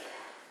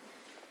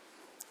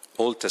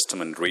Old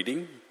Testament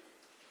reading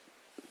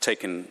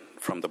taken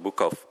from the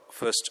book of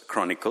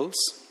Chronicles,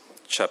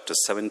 chapter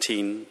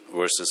 17,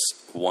 verses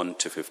 1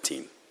 to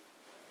 15.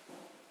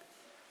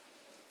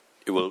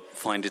 You will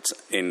find it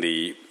in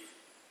the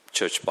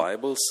Church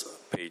Bibles,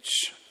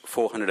 page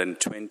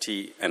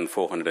 420 and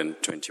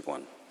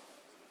 421.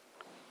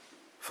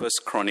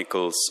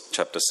 Chronicles,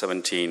 chapter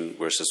 17,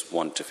 verses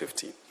 1 to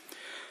 15.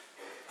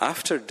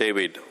 After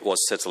David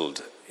was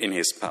settled in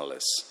his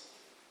palace,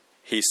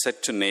 he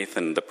said to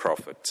Nathan the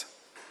prophet,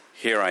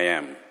 "Here I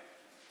am,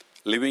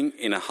 living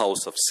in a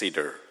house of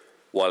cedar,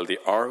 while the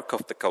ark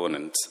of the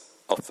covenant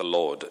of the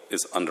Lord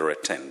is under a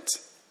tent."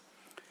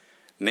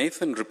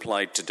 Nathan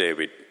replied to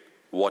David,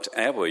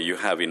 "Whatever you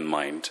have in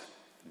mind,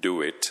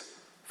 do it,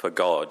 for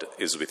God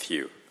is with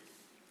you."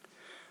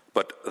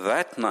 But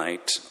that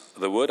night,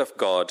 the word of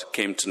God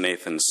came to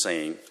Nathan,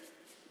 saying,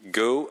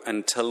 "Go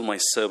and tell my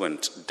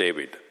servant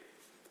David,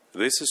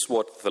 this is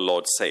what the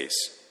Lord says.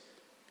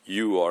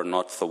 You are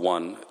not the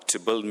one to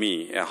build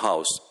me a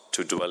house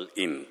to dwell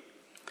in.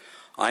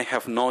 I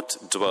have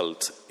not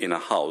dwelt in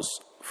a house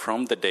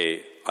from the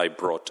day I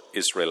brought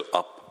Israel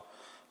up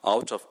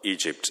out of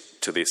Egypt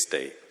to this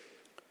day.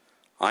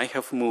 I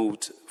have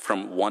moved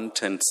from one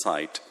tent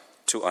site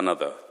to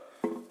another,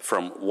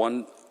 from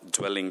one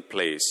dwelling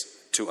place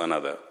to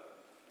another.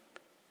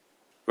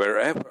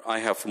 Wherever I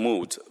have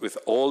moved with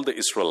all the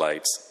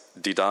Israelites,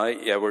 did I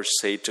ever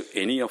say to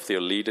any of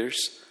their leaders,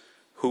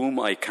 whom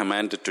I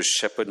commanded to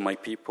shepherd my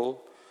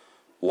people,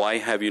 'Why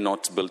have you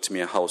not built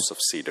me a house of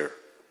cedar?'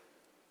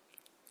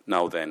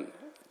 Now then,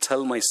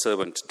 tell my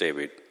servant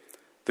David,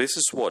 this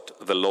is what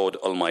the Lord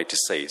Almighty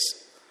says.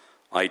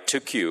 I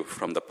took you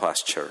from the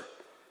pasture,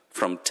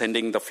 from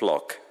tending the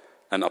flock,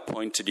 and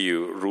appointed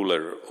you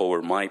ruler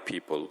over my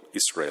people,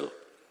 Israel.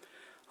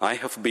 I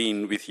have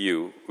been with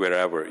you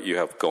wherever you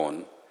have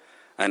gone,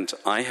 and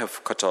I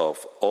have cut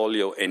off all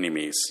your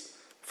enemies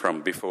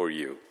from before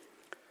you.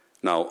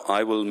 Now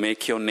I will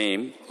make your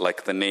name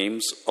like the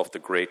names of the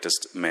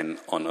greatest men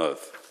on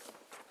earth.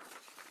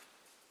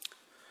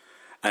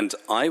 And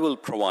I will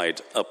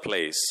provide a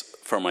place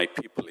for my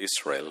people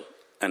Israel,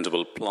 and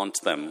will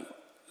plant them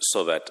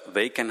so that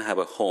they can have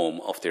a home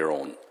of their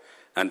own,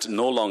 and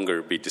no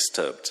longer be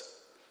disturbed.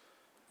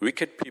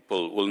 Wicked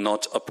people will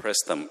not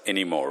oppress them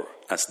anymore,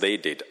 as they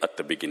did at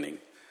the beginning,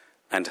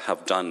 and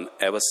have done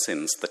ever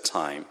since the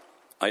time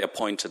I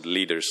appointed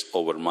leaders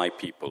over my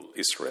people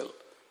Israel.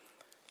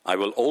 I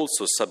will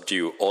also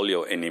subdue all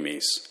your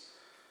enemies.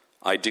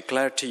 I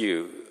declare to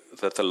you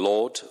that the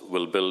Lord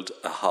will build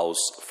a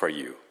house for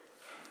you.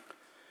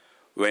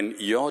 When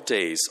your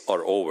days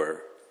are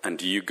over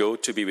and you go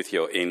to be with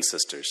your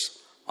ancestors,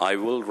 I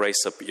will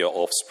raise up your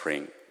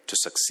offspring to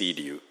succeed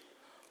you,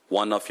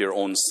 one of your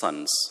own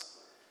sons,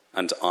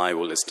 and I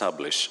will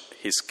establish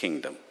his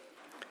kingdom.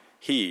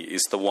 He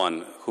is the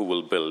one who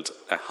will build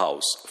a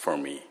house for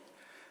me,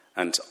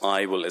 and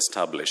I will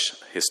establish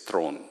his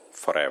throne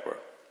forever.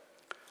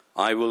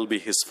 I will be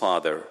his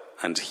father,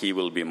 and he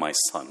will be my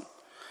son.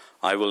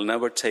 I will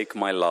never take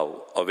my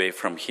love away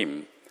from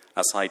him,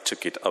 as I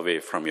took it away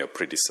from your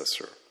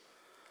predecessor.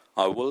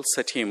 I will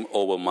set him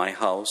over my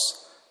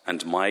house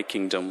and my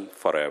kingdom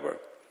forever.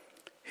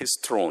 His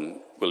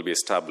throne will be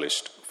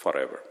established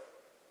forever."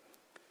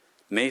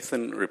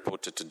 Nathan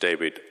reported to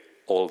David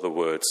all the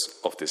words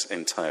of this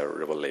entire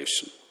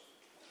revelation.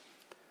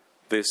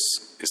 This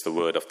is the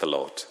word of the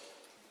Lord.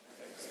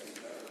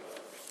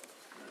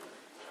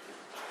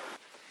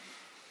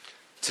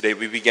 Today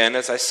we began,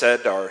 as I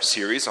said, our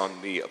series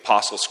on the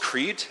Apostles'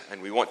 Creed,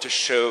 and we want to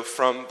show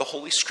from the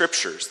Holy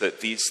Scriptures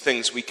that these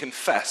things we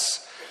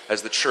confess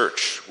as the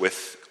church,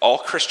 with all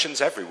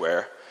Christians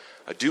everywhere,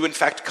 do in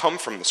fact come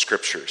from the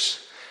Scriptures.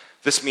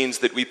 This means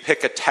that we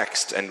pick a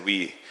text and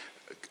we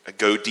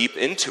go deep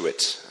into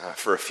it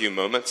for a few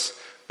moments,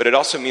 but it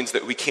also means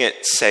that we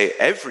can't say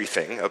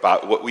everything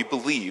about what we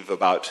believe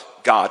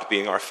about God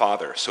being our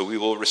Father. So we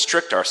will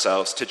restrict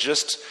ourselves to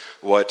just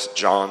what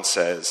John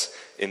says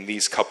in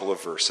these couple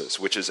of verses,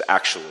 which is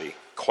actually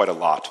quite a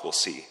lot, we'll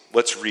see.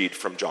 Let's read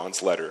from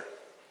John's letter.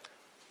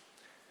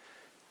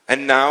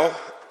 "And now,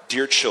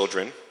 dear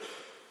children,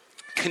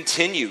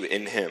 continue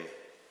in him,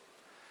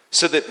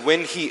 so that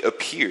when he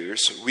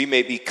appears, we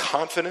may be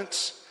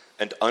confident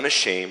and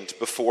unashamed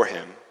before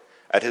him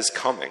at his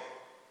coming.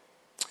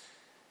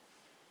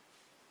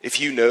 If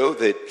you know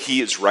that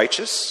he is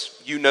righteous,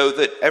 you know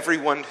that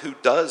everyone who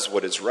does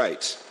what is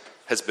right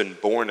has been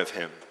born of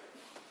him.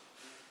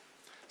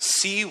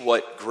 See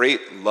what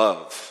great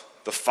love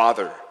the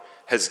Father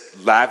has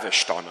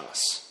lavished on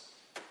us,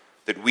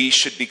 that we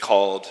should be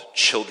called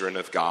children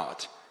of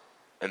God,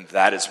 and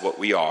that is what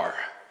we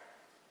are.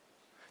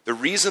 The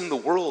reason the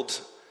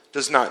world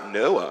does not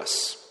know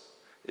us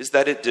is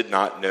that it did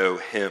not know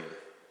him.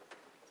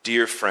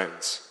 Dear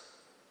friends,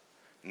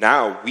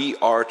 now we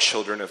are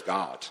children of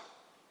God,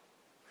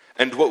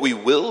 and what we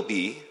will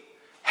be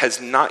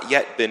has not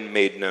yet been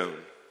made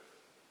known.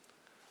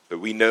 But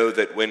we know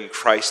that when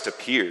Christ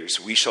appears,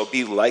 we shall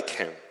be like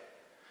him,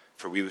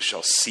 for we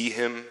shall see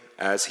him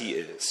as he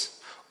is.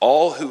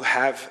 All who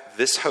have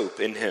this hope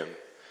in him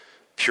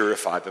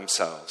purify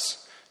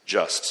themselves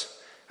just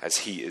as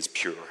he is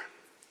pure.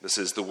 This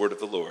is the word of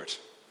the Lord.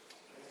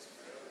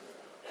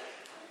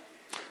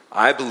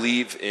 I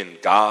believe in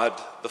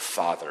God the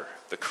Father,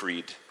 the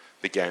creed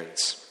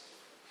begins.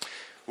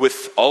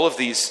 With all of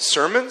these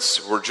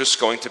sermons, we're just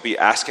going to be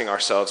asking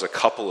ourselves a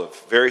couple of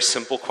very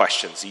simple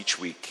questions each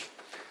week.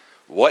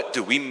 What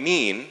do we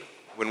mean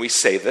when we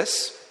say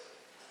this?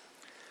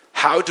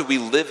 How do we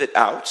live it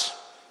out?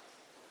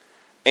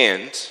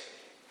 And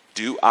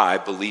do I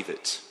believe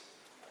it?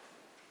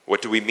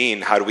 What do we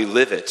mean? How do we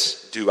live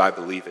it? Do I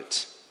believe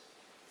it?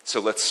 So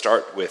let's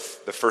start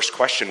with the first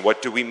question.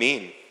 What do we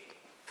mean?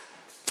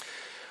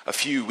 A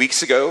few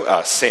weeks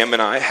ago, Sam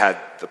and I had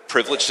the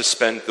privilege to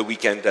spend the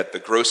weekend at the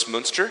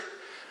Grossmünster,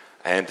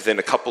 and then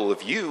a couple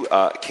of you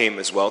came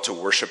as well to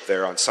worship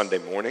there on Sunday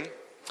morning.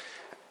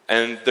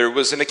 And there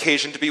was an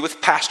occasion to be with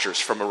pastors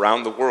from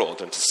around the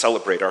world and to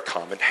celebrate our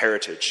common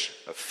heritage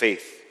of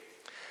faith.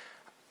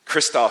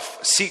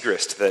 Christoph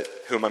Siegrist,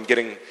 whom I'm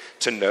getting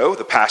to know,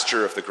 the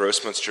pastor of the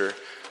Grossmünster,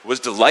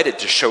 was delighted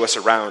to show us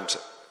around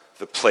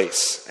the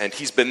place. And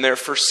he's been there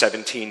for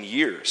 17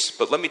 years.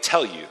 But let me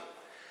tell you,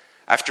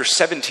 after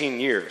 17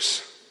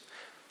 years,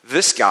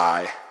 this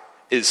guy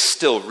is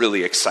still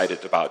really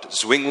excited about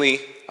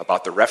Zwingli,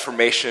 about the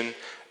Reformation,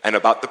 and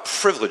about the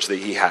privilege that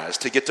he has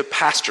to get to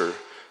pastor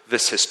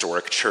this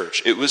historic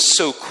church. It was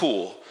so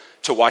cool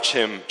to watch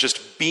him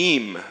just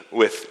beam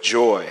with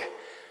joy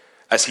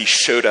as he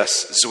showed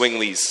us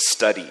Zwingli's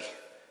study,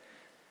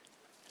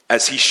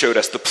 as he showed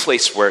us the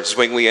place where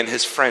Zwingli and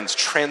his friends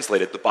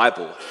translated the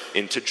Bible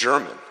into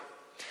German.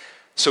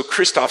 So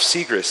Christoph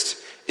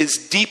Siegrist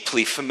is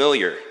deeply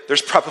familiar.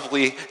 There's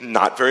probably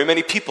not very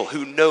many people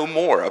who know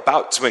more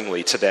about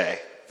Zwingli today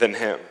than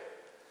him.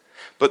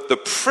 But the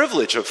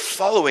privilege of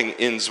following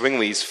in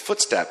Zwingli's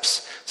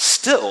footsteps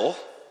still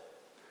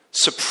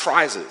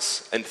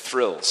surprises and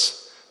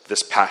thrills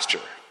this pastor,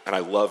 and I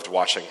loved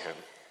watching him.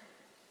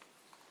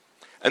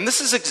 And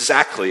this is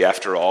exactly,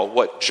 after all,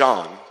 what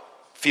John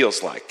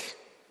feels like.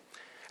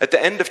 At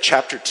the end of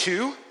chapter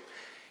 2,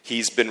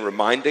 he's been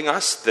reminding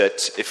us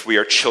that if we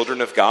are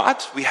children of God,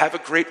 we have a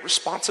great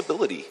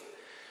responsibility.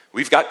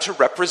 We've got to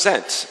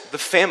represent the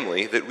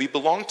family that we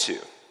belong to.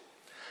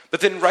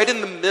 But then right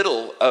in the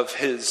middle of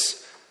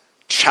his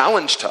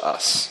challenge to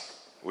us,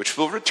 which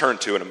we'll return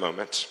to in a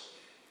moment,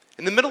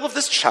 in the middle of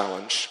this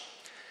challenge,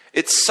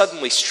 it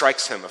suddenly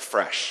strikes him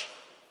afresh.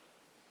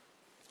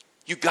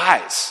 You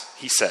guys,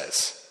 he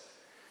says,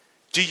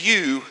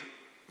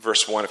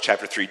 verse 1 of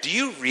chapter 3, do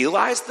you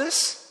realize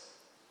this?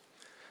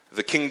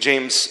 The King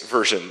James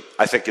Version,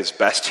 I think, is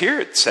best here.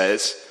 It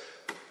says,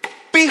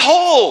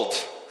 behold,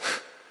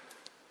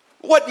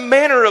 what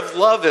manner of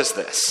love is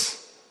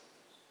this?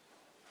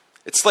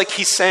 It's like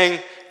he's saying,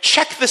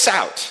 check this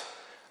out.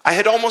 I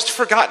had almost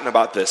forgotten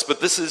about this,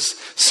 but this is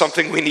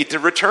something we need to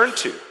return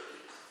to.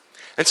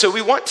 And so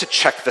we want to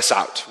check this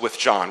out with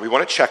John. We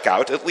want to check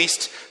out at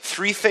least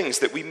 3 things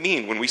that we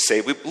mean when we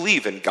say we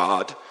believe in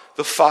God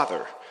the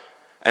Father.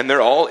 And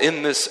they're all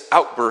in this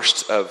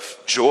outburst of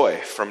joy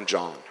from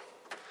John.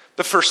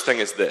 The first thing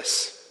is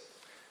this.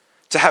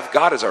 To have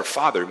God as our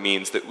Father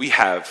means that we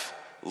have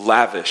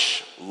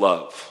lavish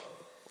love.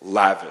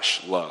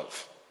 Lavish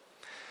love.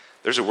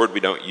 There's a word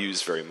we don't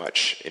use very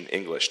much in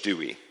English, do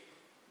we?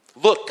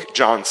 Look,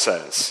 John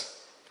says.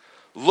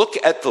 Look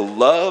at the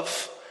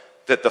love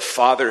that the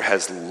Father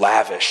has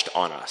lavished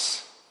on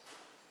us.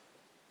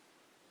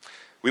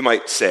 We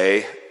might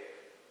say,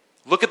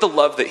 look at the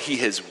love that he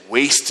has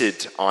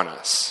wasted on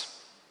us.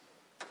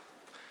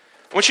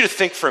 I want you to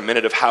think for a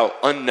minute of how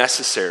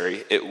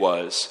unnecessary it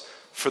was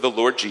for the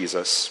Lord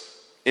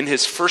Jesus, in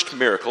his first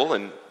miracle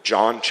in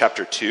John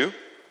chapter 2,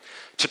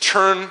 to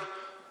turn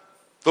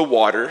the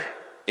water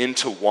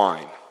into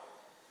wine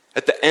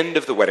at the end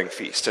of the wedding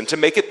feast and to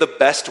make it the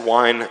best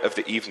wine of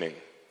the evening.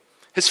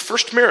 His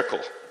first miracle.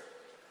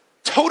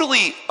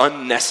 Totally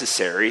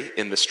unnecessary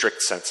in the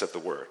strict sense of the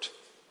word.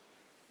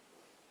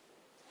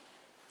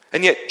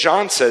 And yet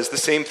John says the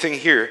same thing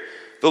here.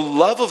 The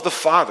love of the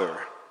Father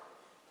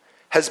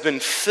has been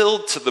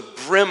filled to the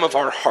brim of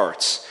our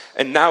hearts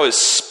and now is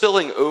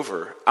spilling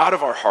over out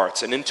of our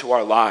hearts and into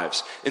our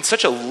lives in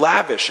such a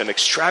lavish and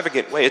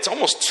extravagant way. It's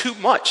almost too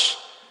much.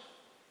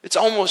 It's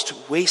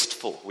almost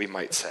wasteful, we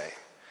might say.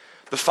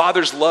 The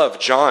Father's love,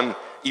 John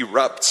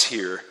erupts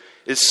here,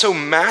 is so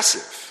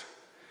massive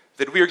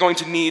that we are going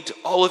to need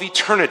all of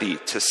eternity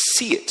to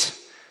see it,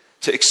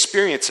 to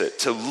experience it,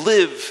 to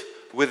live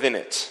within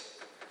it,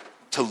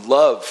 to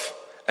love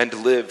and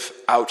live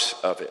out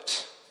of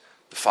it.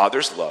 The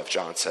Father's love,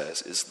 John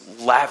says, is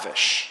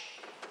lavish.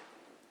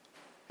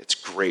 It's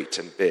great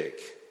and big.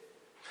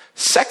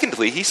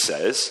 Secondly, he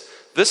says,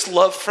 this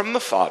love from the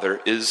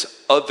Father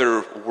is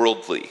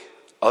otherworldly.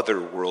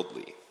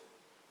 Otherworldly.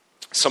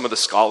 Some of the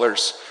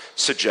scholars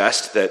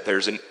suggest that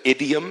there's an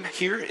idiom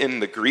here in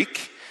the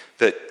Greek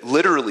that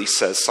literally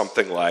says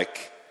something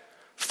like,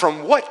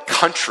 from what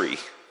country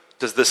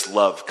does this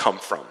love come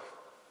from?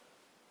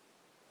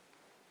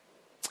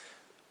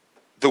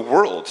 The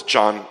world,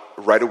 John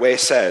right away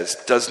says,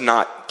 does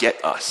not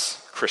get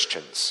us,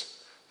 Christians.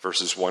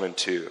 verses 1 and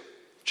 2,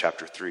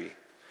 chapter 3.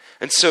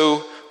 And so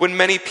when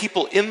many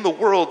people in the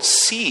world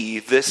see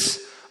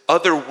this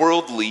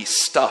otherworldly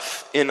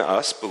stuff in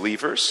us,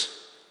 believers,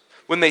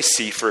 when they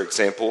see, for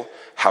example,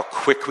 how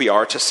quick we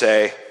are to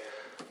say,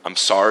 "I'm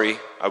sorry,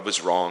 I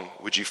was wrong,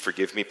 would you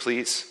forgive me,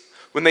 please?"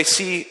 When they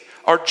see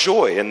our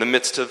joy in the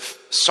midst of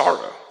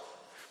sorrow,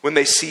 when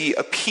they see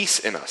a peace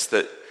in us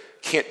that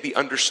can't be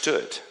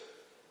understood,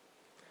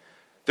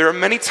 there are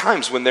many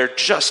times when they're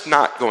just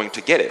not going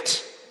to get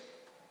it.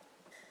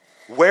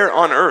 Where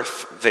on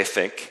earth, they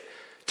think,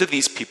 do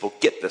these people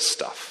get this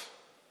stuff?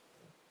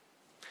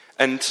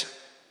 And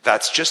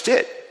that's just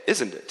it,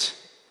 isn't it?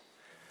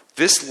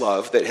 This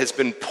love that has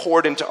been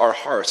poured into our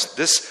hearts,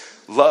 this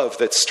love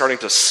that's starting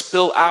to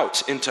spill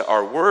out into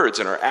our words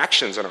and our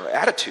actions and our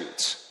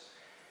attitudes,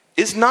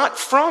 is not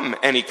from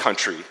any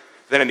country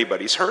that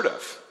anybody's heard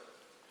of.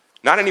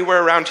 Not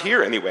anywhere around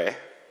here, anyway.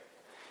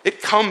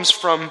 It comes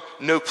from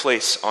no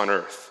place on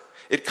earth.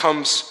 It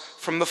comes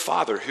from the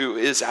Father, who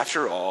is,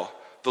 after all,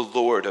 the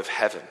Lord of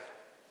heaven.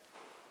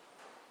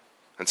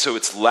 And so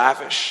it's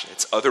lavish,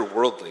 it's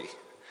otherworldly,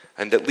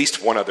 and at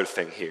least one other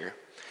thing here.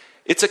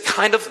 It's a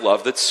kind of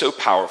love that's so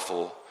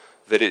powerful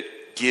that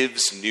it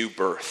gives new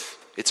birth.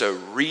 It's a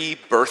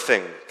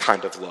rebirthing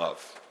kind of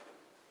love.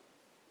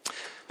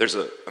 There's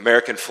an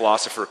American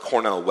philosopher,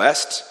 Cornel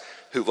West,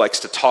 who likes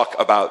to talk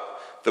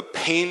about the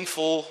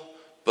painful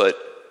but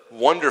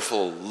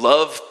wonderful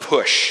love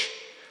push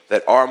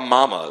that our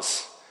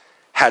mamas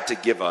had to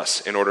give us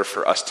in order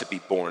for us to be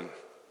born.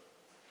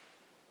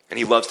 And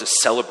he loves to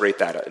celebrate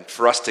that, and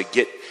for us to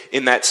get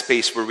in that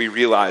space where we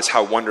realize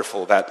how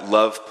wonderful that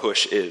love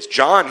push is.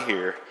 John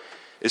here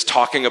is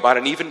talking about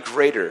an even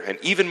greater and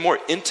even more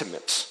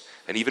intimate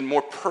and even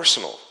more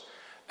personal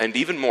and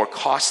even more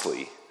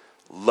costly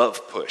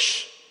love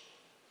push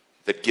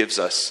that gives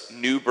us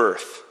new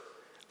birth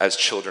as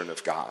children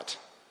of God.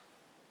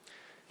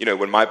 You know,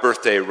 when my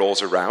birthday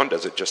rolls around,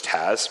 as it just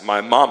has,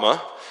 my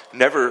mama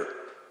never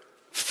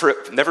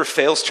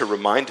fails to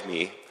remind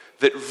me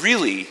that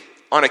really,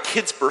 on a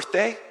kid's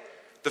birthday,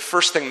 the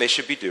first thing they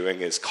should be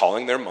doing is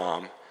calling their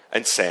mom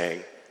and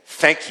saying,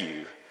 "Thank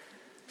you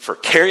for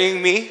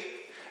carrying me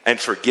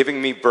and for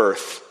giving me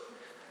birth.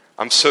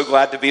 I'm so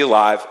glad to be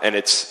alive, and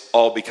it's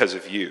all because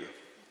of you."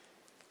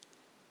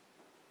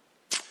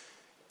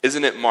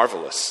 Isn't it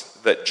marvelous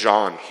that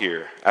John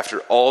here, after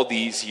all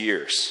these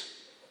years,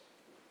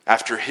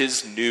 after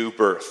his new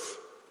birth,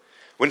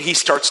 when he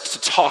starts to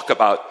talk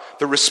about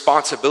the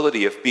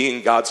responsibility of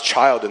being God's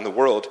child in the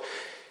world,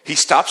 he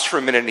stops for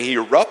a minute and he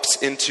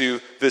erupts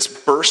into this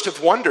burst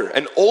of wonder,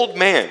 an old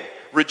man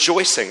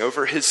rejoicing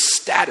over his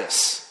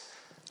status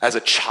as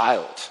a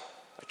child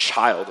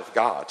of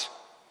God.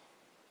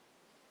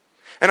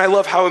 And I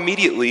love how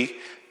immediately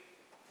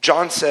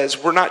John says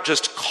we're not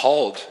just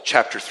called,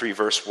 chapter 3,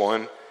 verse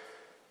 1,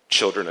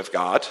 children of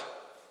God.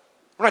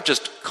 We're not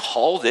just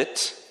called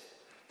it,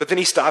 but then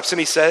he stops and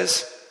he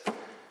says,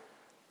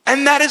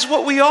 and that is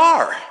what we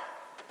are.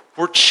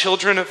 We're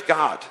children of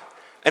God.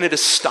 And it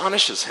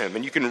astonishes him,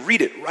 and you can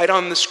read it right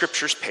on the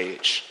scriptures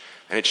page,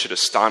 and it should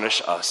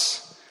astonish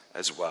us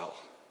as well.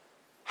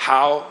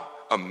 How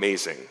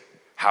amazing,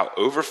 how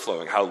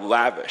overflowing, how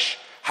lavish,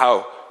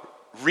 how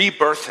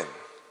rebirthing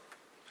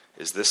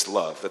is this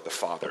love that the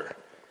Father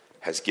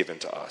has given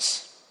to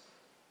us.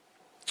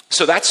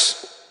 So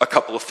that's a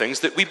couple of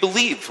things that we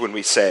believe when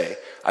we say,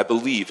 I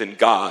believe in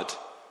God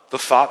the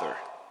Father.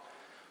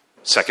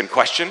 Second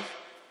question,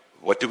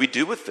 what do we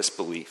do with this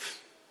belief?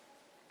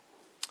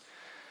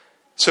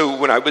 So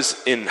when I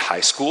was in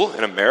high school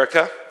in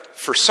America,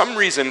 for some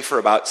reason, for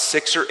about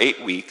 6 or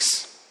 8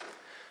 weeks,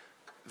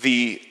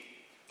 the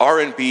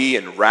R&B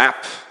and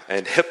rap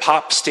and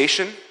hip-hop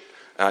station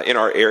in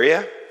our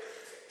area,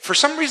 for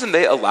some reason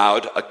they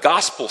allowed a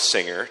gospel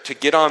singer to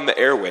get on the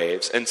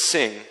airwaves and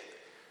sing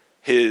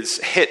his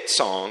hit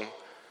song,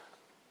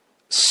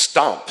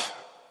 Stomp.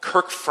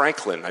 Kirk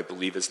Franklin, I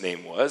believe his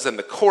name was, and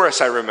the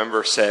chorus I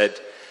remember said,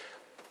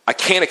 I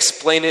can't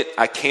explain it,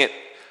 I can't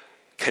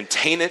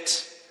contain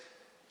it.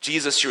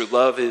 Jesus, your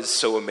love is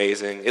so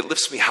amazing. It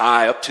lifts me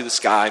high up to the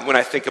sky. And when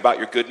I think about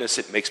your goodness,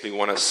 it makes me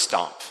want to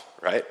stomp,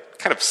 right?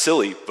 Kind of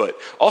silly, but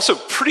also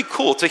pretty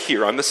cool to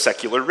hear on the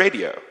secular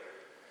radio.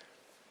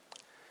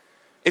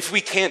 If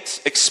we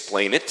can't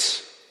explain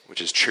it,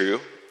 which is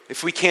true,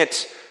 if we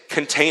can't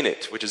contain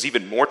it, which is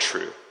even more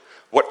true,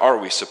 what are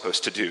we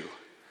supposed to do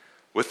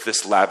with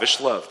this lavish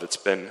love that's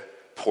been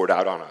poured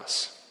out on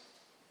us?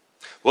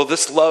 Well,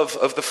 this love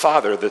of the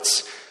Father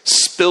that's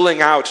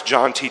spilling out,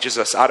 John teaches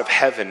us, out of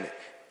heaven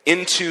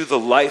into the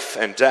life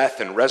and death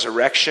and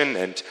resurrection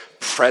and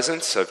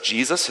presence of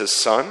Jesus, his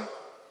Son,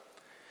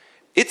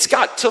 it's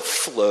got to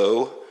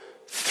flow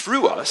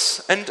through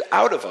us and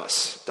out of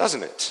us,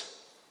 doesn't it?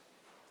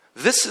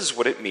 This is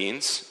what it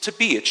means to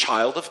be a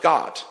child of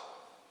God.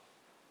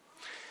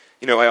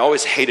 You know, I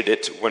always hated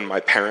it when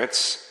my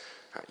parents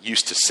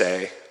used to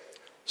say,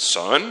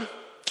 son,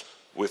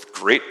 with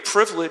great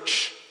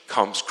privilege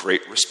comes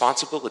great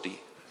responsibility.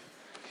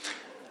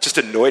 just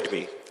annoyed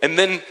me. And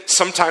then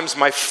sometimes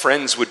my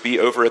friends would be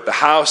over at the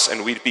house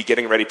and we'd be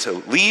getting ready to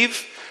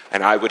leave,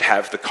 and I would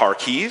have the car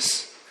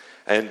keys,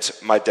 and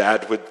my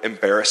dad would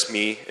embarrass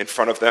me in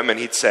front of them, and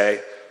he'd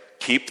say,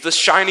 "Keep the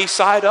shiny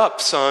side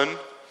up, son."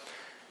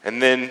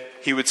 And then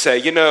he would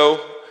say,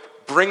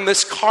 "Bring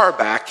this car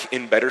back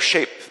in better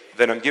shape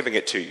than I'm giving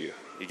it to you.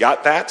 You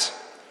got that?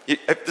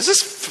 Does this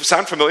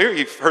sound familiar?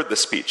 You've heard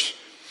this speech.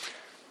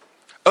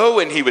 Oh,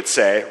 and he would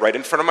say, right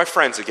in front of my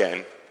friends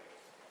again,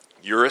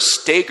 "You're a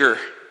Stager.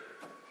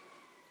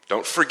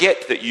 Don't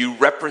forget that you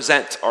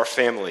represent our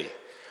family.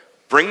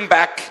 Bring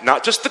back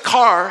not just the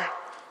car,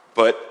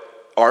 but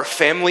our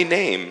family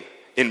name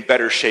in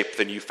better shape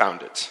than you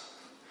found it."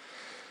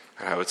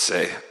 And I would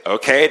say,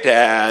 "Okay,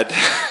 Dad,"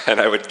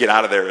 and I would get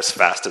out of there as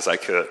fast as I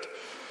could.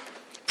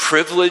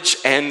 Privilege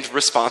and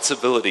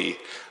responsibility.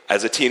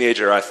 As a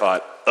teenager, I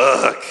thought,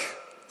 ugh,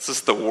 this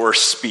is the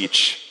worst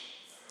speech.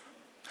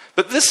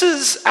 But this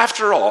is,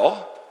 after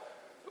all,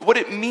 what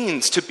it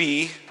means to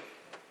be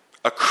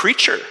a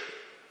creature,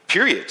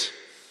 period.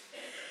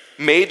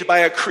 Made by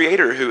a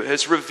creator who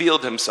has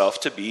revealed himself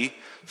to be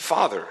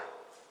Father.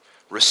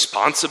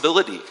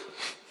 Responsibility.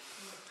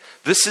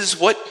 This is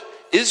what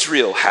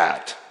Israel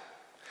had.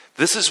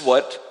 This is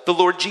what the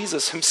Lord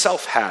Jesus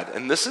himself had.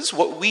 And this is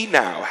what we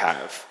now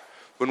have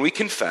when we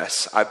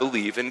confess, "I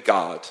believe in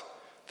God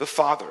the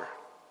Father."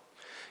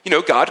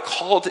 God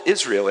called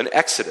Israel in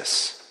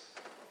Exodus,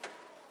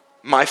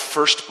 "My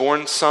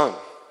firstborn son."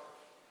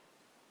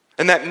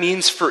 And that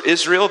means for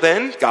Israel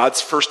then,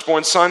 God's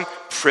firstborn son,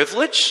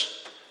 privilege,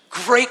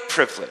 great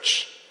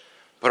privilege,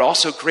 but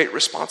also great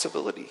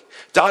responsibility.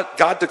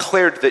 God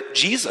declared that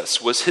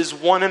Jesus was his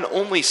one and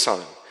only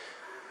son.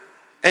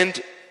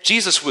 And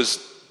Jesus was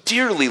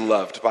dearly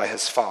loved by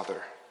his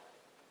Father.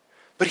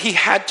 But he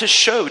had to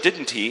show,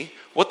 didn't he,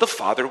 what the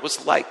Father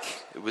was like.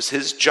 It was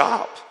his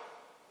job.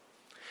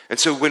 And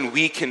so when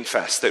we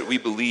confess that we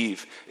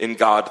believe in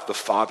God the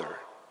Father,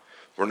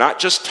 we're not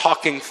just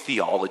talking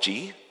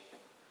theology,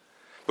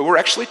 but we're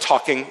actually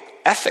talking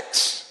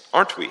ethics,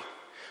 aren't we?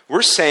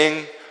 We're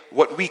saying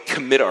what we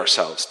commit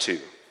ourselves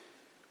to.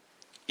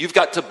 You've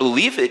got to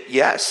believe it,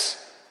 yes,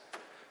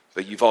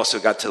 but you've also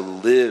got to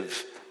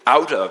live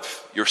out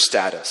of your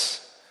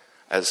status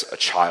as a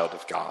child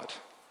of God.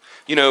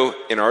 In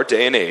our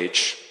day and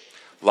age,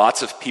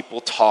 lots of people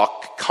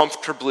talk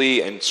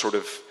comfortably and sort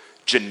of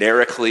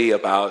generically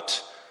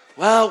about,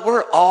 well,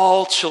 we're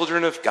all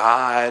children of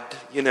God,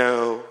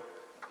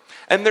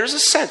 And there's a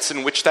sense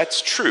in which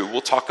that's true.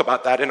 We'll talk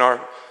about that in our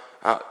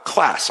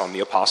class on the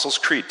Apostles'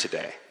 Creed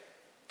today.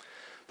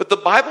 But the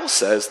Bible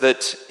says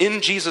that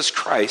in Jesus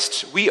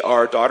Christ, we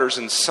are daughters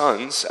and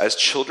sons as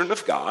children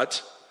of God,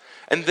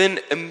 and then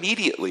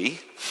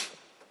immediately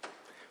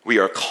we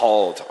are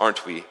called,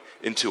 aren't we,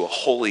 into a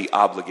holy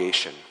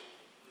obligation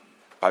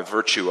by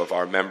virtue of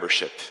our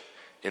membership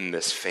in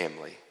this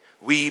family.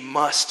 We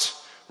must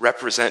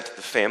represent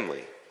the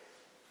family.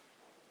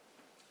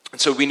 And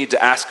so we need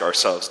to ask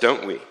ourselves,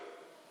 don't we?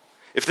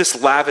 If this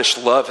lavish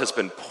love has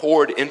been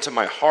poured into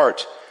my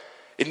heart,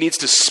 it needs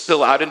to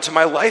spill out into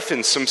my life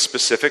in some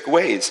specific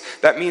ways.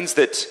 That means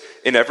that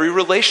in every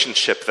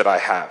relationship that I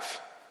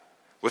have,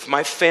 with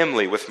my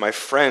family, with my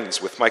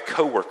friends, with my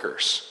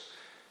coworkers,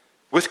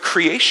 with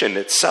creation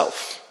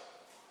itself,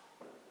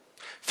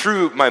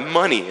 through my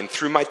money and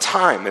through my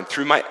time and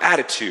through my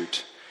attitude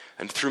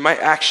and through my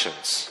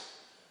actions,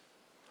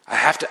 I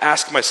have to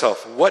ask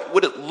myself, what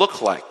would it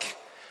look like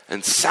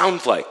and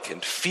sound like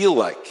and feel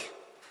like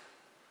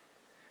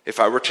if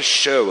I were to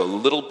show a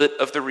little bit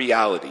of the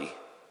reality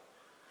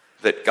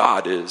that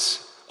God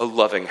is a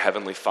loving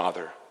Heavenly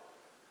Father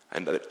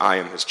and that I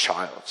am his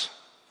child?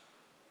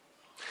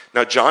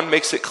 Now, John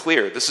makes it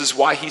clear, this is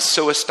why he's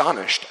so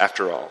astonished,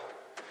 after all,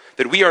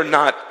 that we are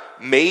not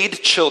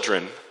made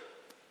children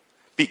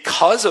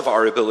because of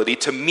our ability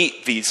to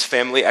meet these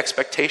family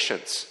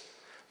expectations.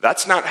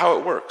 That's not how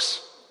it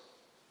works.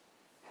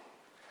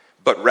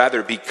 But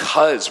rather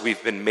because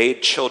we've been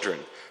made children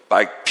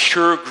by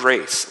pure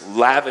grace,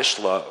 lavish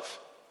love.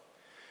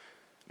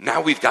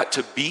 Now we've got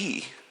to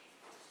be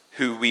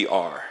who we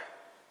are.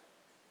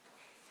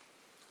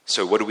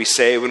 So what do we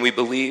say when we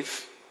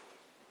believe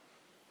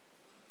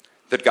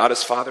that God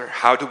is Father?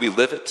 How do we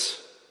live it?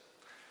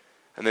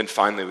 And then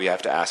finally we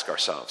have to ask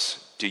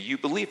ourselves, do you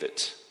believe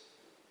it?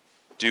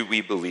 Do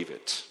we believe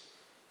it?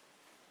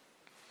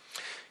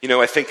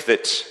 I think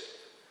that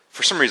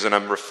for some reason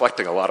I'm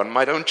reflecting a lot on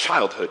my own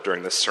childhood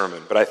during this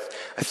sermon, but I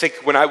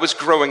think when I was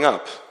growing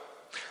up,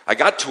 I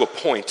got to a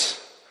point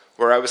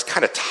where I was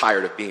kind of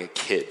tired of being a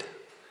kid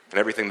and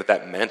everything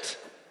that meant.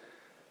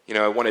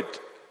 I wanted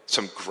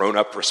some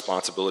grown-up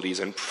responsibilities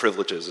and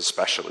privileges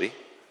especially.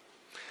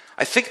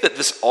 I think that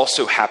this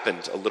also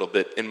happened a little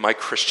bit in my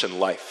Christian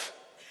life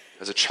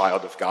as a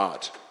child of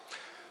God.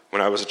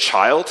 When I was a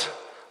child,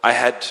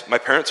 my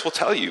parents will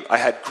tell you, I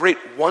had great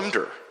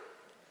wonder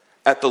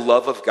at the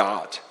love of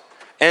God.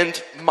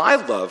 And my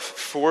love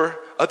for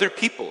other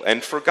people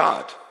and for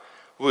God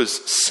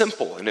was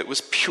simple and it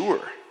was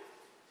pure.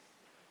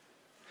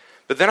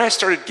 But then I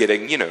started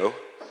getting,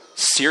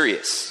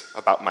 serious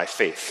about my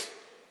faith.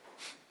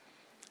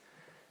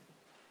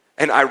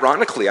 And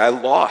ironically, I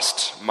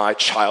lost my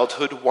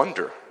childhood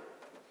wonder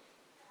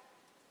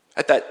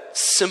at that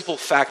simple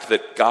fact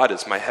that God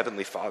is my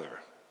heavenly Father.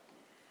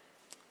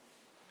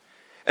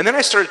 And then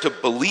I started to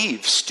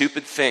believe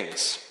stupid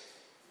things.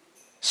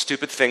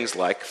 Stupid things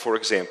like, for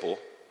example,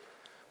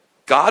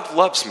 God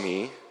loves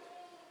me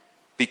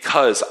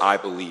because I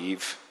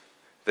believe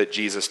that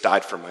Jesus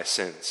died for my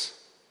sins.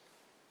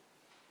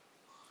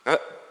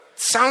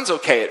 Sounds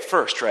okay at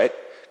first, right?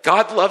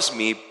 God loves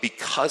me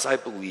because I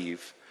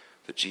believe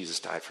that Jesus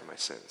died for my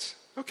sins.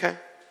 Okay.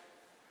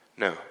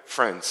 No,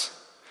 friends,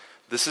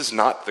 this is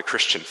not the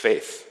Christian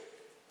faith.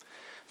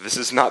 This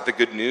is not the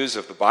good news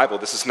of the Bible.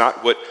 This is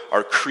not what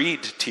our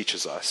creed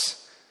teaches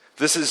us.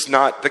 This is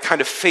not the kind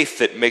of faith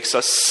that makes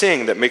us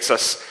sing, that makes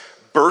us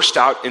burst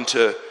out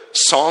into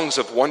songs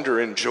of wonder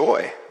and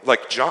joy,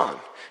 like John.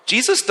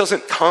 Jesus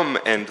doesn't come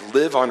and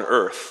live on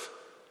earth,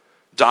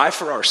 die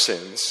for our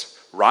sins,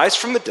 rise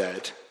from the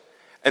dead,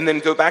 and then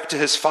go back to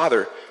his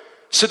Father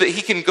so that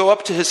he can go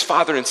up to his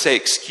Father and say,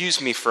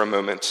 "Excuse me for a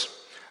moment.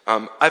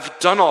 I've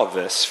done all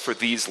this for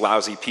these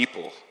lousy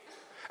people,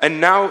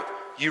 and now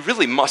you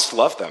really must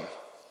love them."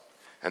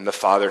 And the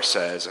Father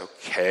says,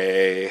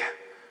 "Okay,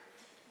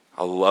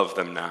 I'll love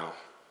them now."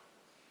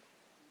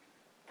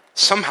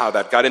 Somehow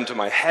that got into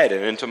my head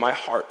and into my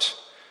heart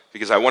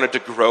because I wanted to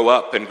grow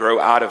up and grow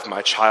out of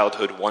my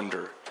childhood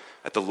wonder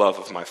at the love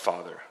of my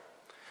Father.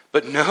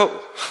 But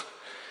no,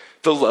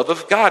 the love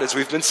of God, as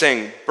we've been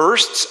saying,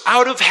 bursts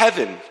out of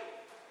heaven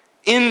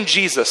in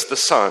Jesus the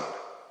Son.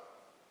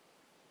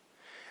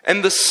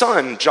 And the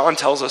Son, John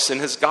tells us in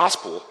his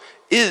gospel,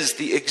 is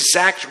the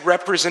exact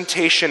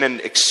representation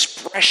and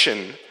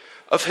expression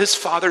of his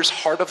Father's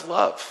heart of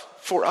love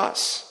for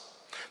us.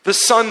 The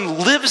Son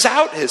lives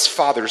out his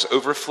Father's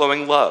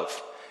overflowing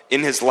love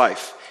in his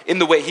life, in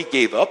the way he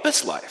gave up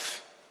his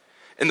life,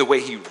 in the way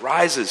he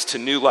rises to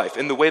new life,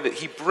 in the way that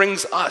he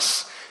brings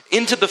us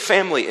into the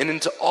family and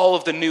into all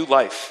of the new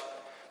life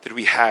that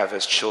we have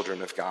as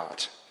children of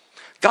God.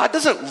 God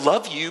doesn't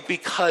love you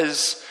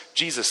because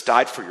Jesus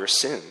died for your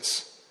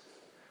sins.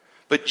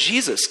 But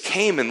Jesus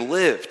came and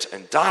lived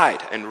and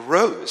died and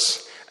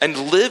rose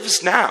and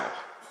lives now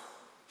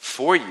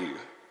for you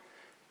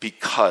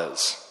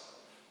because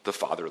the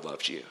Father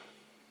loved you.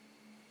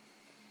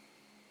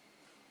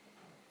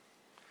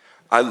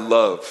 I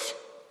love,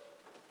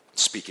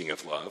 speaking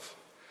of love,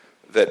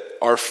 that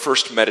our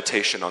first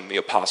meditation on the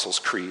Apostles'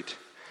 Creed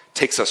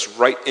takes us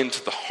right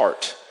into the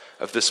heart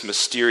of this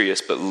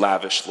mysterious but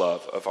lavish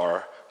love of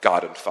our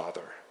God and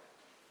Father.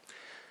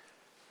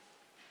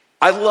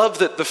 I love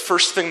that the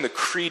first thing the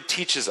Creed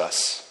teaches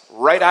us,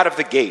 right out of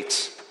the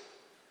gate,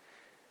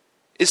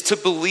 is to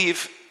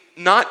believe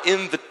not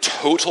in the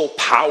total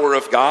power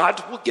of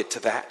God, we'll get to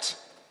that.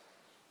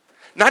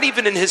 Not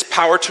even in his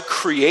power to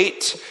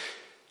create,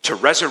 to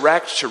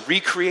resurrect, to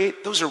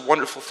recreate. Those are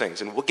wonderful things,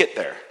 and we'll get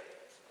there.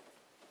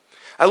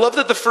 I love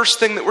that the first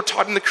thing that we're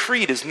taught in the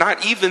Creed is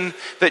not even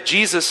that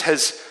Jesus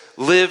has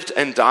lived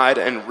and died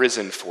and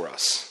risen for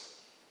us.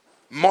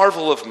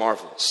 Marvel of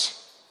marvels.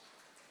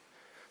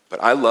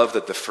 But I love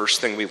that the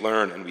first thing we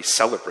learn and we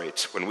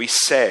celebrate when we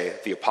say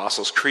the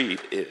Apostles' Creed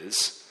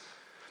is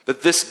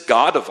that this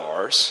God of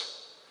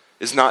ours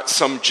is not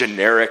some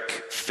generic,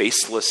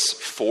 faceless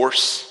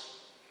force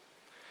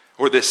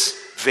or this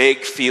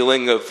vague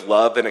feeling of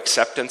love and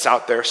acceptance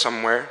out there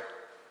somewhere.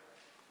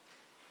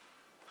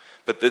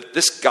 But that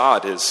this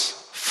God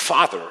is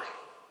Father.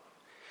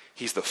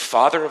 He's the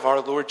Father of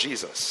our Lord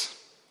Jesus.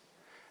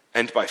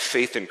 And by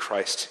faith in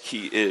Christ,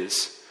 he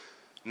is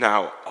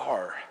now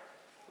our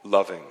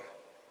loving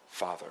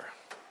Father.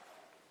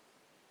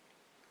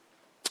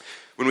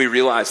 When we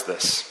realize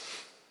this,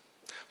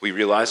 we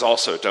realize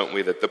also, don't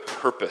we, that the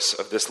purpose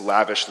of this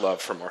lavish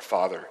love from our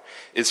Father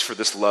is for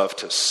this love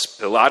to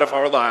spill out of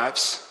our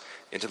lives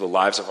into the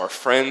lives of our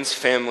friends,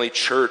 family,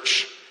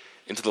 church,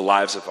 into the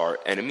lives of our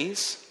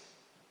enemies,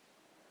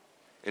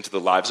 into the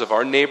lives of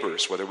our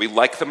neighbors, whether we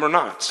like them or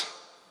not,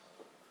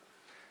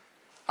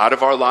 out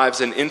of our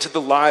lives and into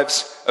the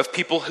lives of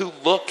people who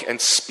look and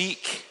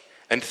speak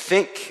and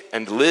think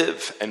and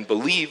live and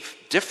believe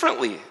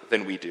differently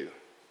than we do.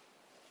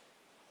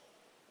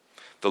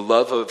 The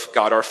love of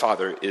God our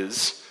Father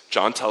is,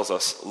 John tells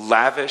us,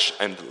 lavish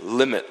and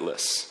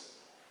limitless.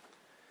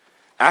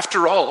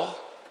 After all,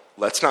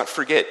 let's not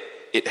forget,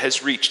 it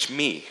has reached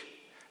me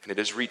and it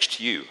has reached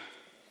you.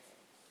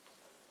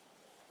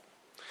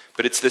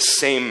 But it's this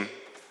same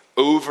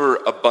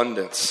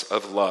overabundance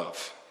of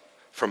love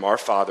from our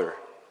Father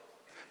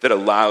that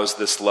allows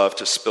this love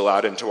to spill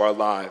out into our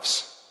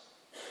lives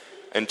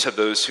and to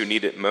those who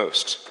need it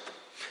most.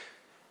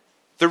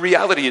 The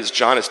reality is,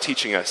 John is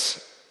teaching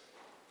us,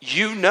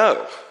 you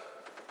know,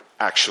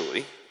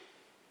 actually,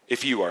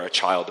 if you are a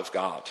child of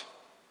God.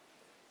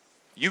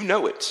 You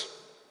know it.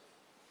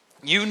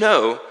 You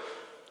know,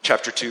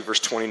 chapter 2, verse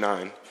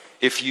 29,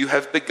 if you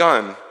have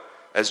begun,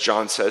 as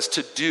John says,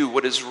 to do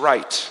what is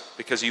right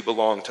because you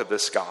belong to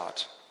this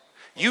God.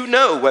 You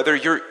know whether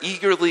you're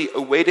eagerly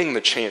awaiting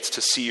the chance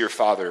to see your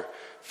Father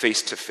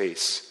face to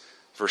face.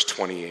 Verse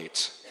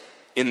 28,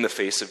 in the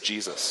face of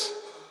Jesus.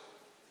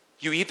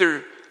 You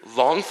either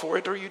long for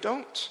it or you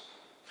don't.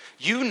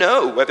 You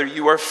know whether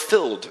you are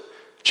filled,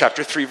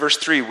 chapter 3, verse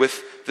 3,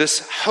 with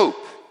this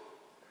hope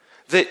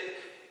that,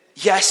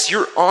 yes,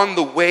 you're on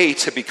the way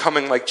to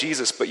becoming like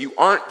Jesus, but you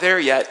aren't there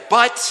yet.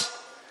 But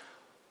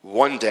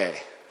one day,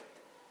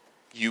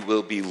 you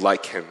will be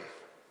like him.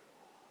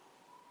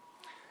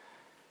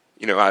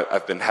 You know,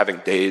 I've been having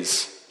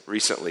days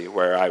recently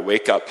where I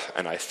wake up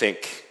and I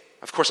think,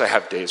 of course I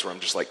have days where I'm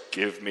just like,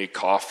 give me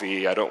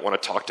coffee, I don't want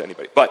to talk to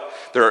anybody. But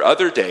there are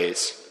other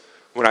days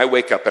when I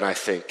wake up and I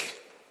think,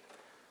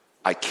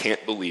 I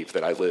can't believe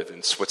that I live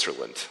in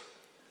Switzerland.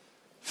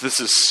 This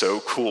is so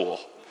cool.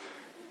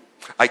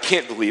 I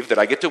can't believe that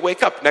I get to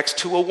wake up next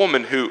to a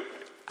woman who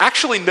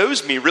actually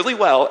knows me really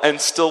well and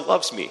still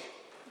loves me.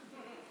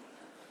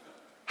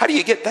 How do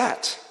you get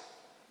that?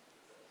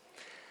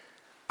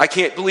 I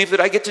can't believe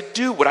that I get to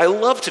do what I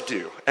love to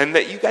do and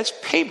that you guys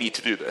pay me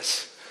to do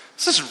this.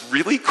 This is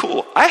really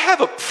cool. I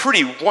have a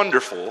pretty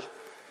wonderful,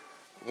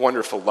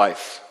 wonderful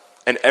life.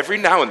 And every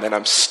now and then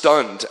I'm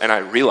stunned and I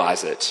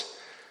realize it.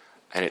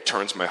 And it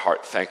turns my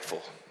heart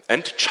thankful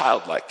and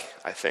childlike,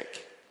 I think.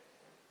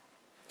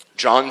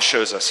 John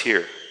shows us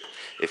here,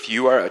 if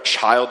you are a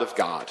child of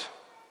God,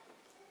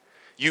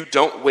 you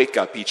don't wake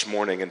up each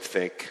morning and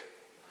think,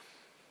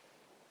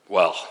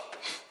 well,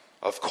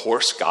 of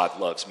course God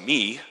loves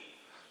me.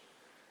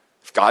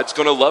 If God's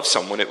going to love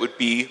someone, it would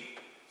be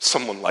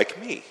someone like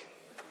me.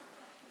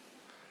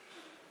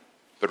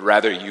 But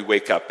rather you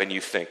wake up and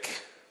you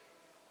think,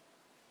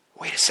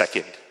 wait a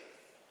second.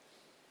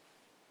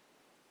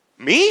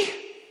 Me?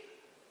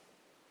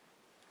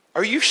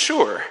 Are you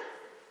sure?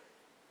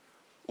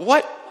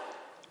 What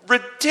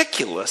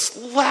ridiculous,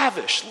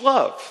 lavish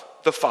love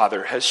the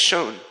Father has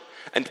shown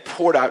and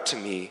poured out to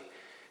me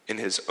in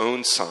his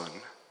own Son,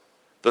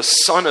 the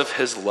Son of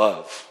his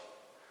love,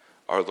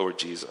 our Lord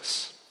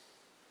Jesus.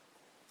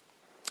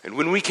 And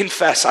when we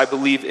confess, I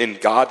believe in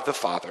God the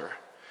Father,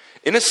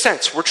 in a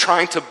sense, we're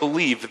trying to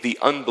believe the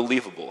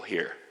unbelievable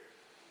here.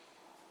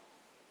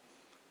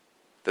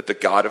 That the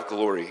God of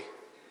glory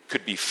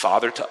could be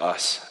Father to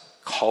us,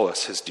 call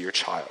us his dear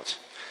child.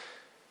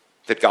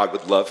 That God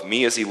would love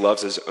me as he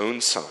loves his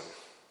own Son.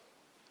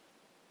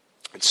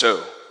 And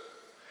so,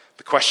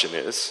 the question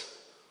is,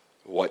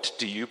 what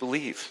do you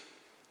believe?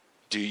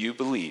 Do you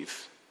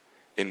believe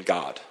in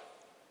God,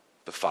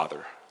 the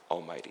Father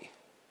Almighty?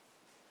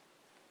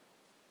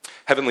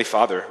 Heavenly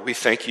Father, we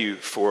thank you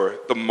for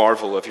the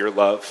marvel of your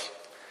love.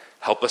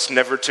 Help us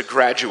never to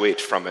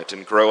graduate from it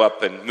and grow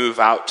up and move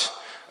out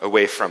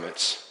away from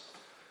it,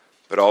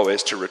 but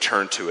always to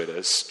return to it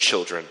as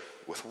children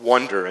with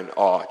wonder and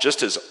awe,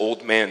 just as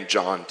old man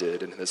John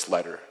did in his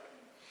letter.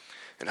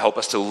 And help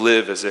us to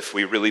live as if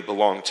we really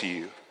belong to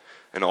you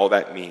and all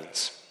that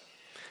means.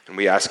 And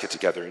we ask it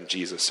together in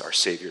Jesus, our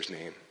Savior's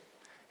name.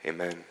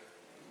 Amen.